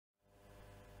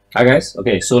Hi guys,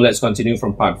 okay, so let's continue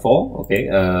from part 4. Okay,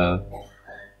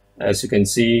 as you can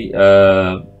see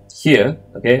here,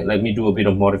 okay, let me do a bit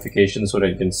of modification so that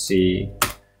you can see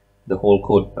the whole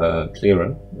code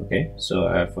clearer. Okay, so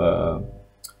I've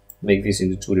make this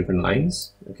into 2 different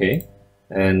lines. Okay,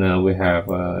 and we have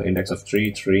index of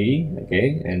 3, 3,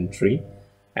 okay, and 3,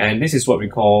 and this is what we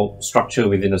call structure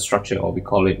within a structure, or we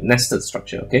call it nested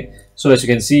structure. Okay, so as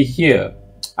you can see here,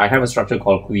 I have a structure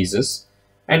called quizzes,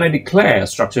 and I declare a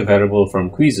structure variable from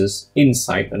quizzes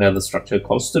inside another structure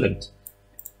called student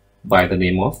by the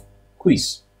name of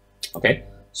quiz. Okay,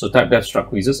 so type def struct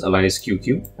quizzes alias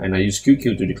QQ, and I use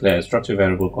QQ to declare a structure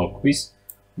variable called quiz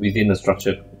within a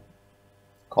structure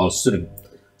called student.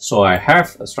 So I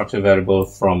have a structure variable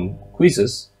from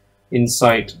quizzes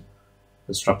inside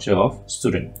the structure of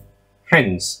student.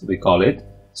 Hence, we call it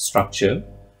structure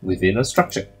within a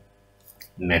structure,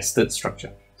 nested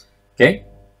structure. Okay.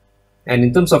 And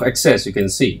in terms of access, you can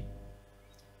see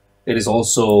it is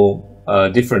also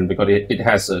different because it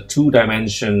has a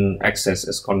two-dimensional access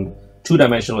as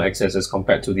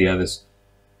compared to the others.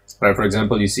 Right, for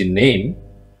example, you see name.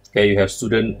 Okay, you have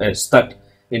student stud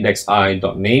index I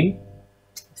dot name.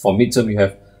 For midterm, you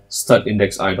have stud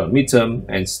index I dot midterm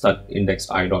and stud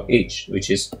index I dot age, which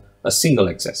is a single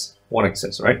access, one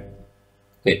access, right?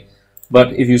 Okay.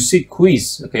 But if you see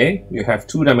quiz, okay, you have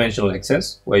two-dimensional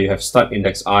access where you have stud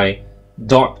index I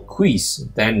dot quiz,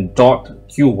 then dot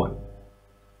q1.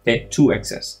 Okay, two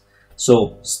access.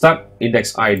 So stud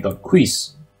index I dot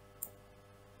quiz,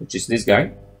 which is this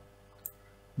guy,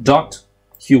 dot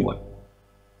q1,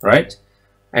 right?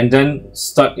 And then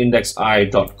stud index I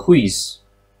dot quiz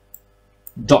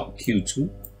dot q2,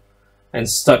 and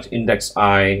stud index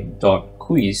I dot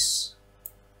quiz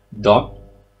dot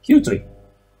q3.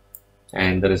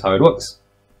 And that is how it works.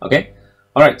 Okay,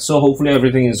 all right, so hopefully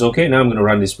everything is okay. Now I'm going to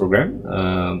run this program.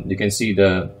 You can see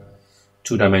the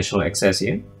two-dimensional access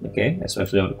here, okay,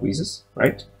 especially on the quizzes,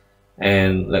 right?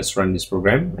 And let's run this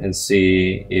program and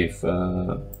see if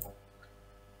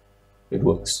it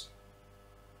works.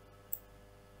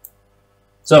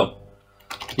 So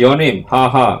your name,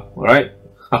 haha, right?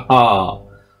 Haha.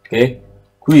 Okay,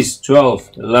 quiz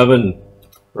 12, 11,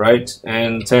 right,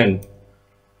 and 10.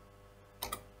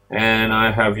 And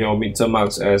I have your midterm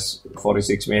marks as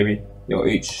 46, maybe your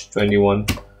age 21,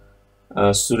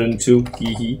 student 2,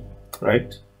 he,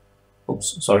 right?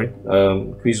 Oops, sorry.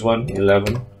 Quiz 1,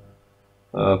 11,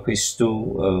 quiz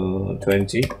 2,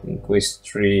 20, and quiz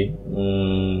 3,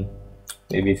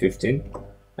 maybe 15,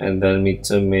 and then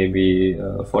midterm maybe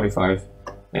 45,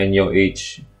 and your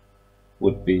age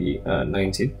would be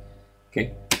 19.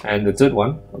 Okay, and the third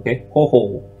one, okay, ho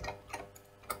ho,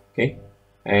 okay.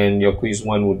 And your quiz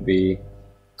 1 would be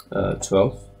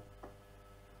 12,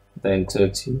 then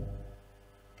 13,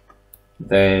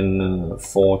 then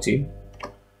 14,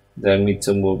 then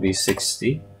midterm will be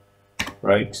 60,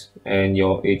 right? And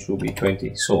your age will be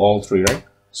 20. So all three, right?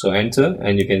 So enter,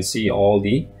 and you can see all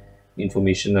the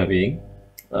information are being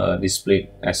displayed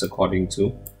as according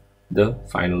to the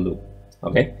final loop.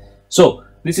 Okay, so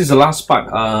this is the last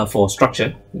part for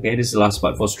structure. Okay, this is the last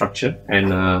part for structure,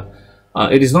 and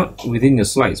it is not within your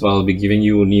slides, but I'll be giving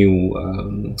you new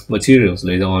materials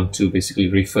later on to basically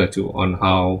refer to on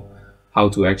how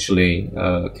to actually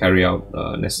carry out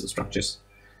nested structures.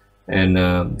 And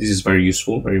this is very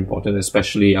useful, very important,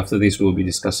 especially after this we'll be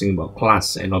discussing about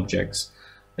class and objects,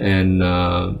 and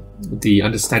the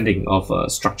understanding of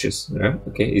structures, yeah?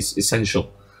 Okay, is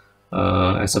essential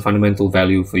as a fundamental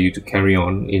value for you to carry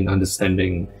on in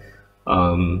understanding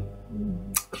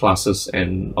classes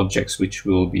and objects, which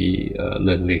will be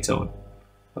learned later on.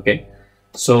 Okay,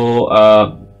 so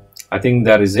I think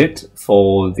that is it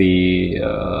for the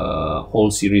whole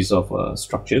series of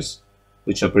structures,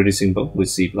 which are pretty simple with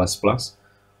C++.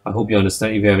 I hope you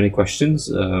understand. If you have any questions,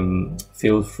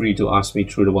 feel free to ask me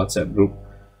through the WhatsApp group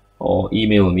or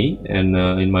email me, and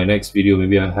in my next video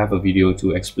maybe I have a video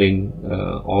to explain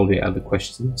all the other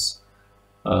questions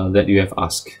that you have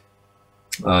asked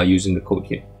using the code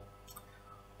here.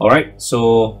 Alright,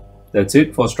 so that's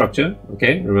it for structure.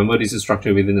 Okay, remember this is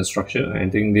structure within a structure. I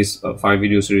think this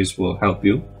 5-video series will help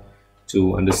you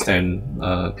to understand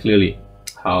clearly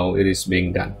how it is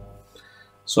being done.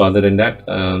 So other than that,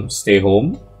 stay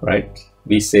home, right?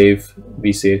 Be safe,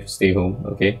 stay home,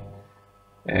 okay?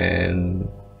 And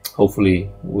hopefully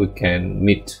we can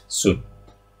meet soon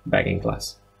back in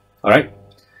class. Alright,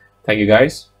 thank you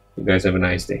guys. You guys have a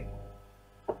nice day.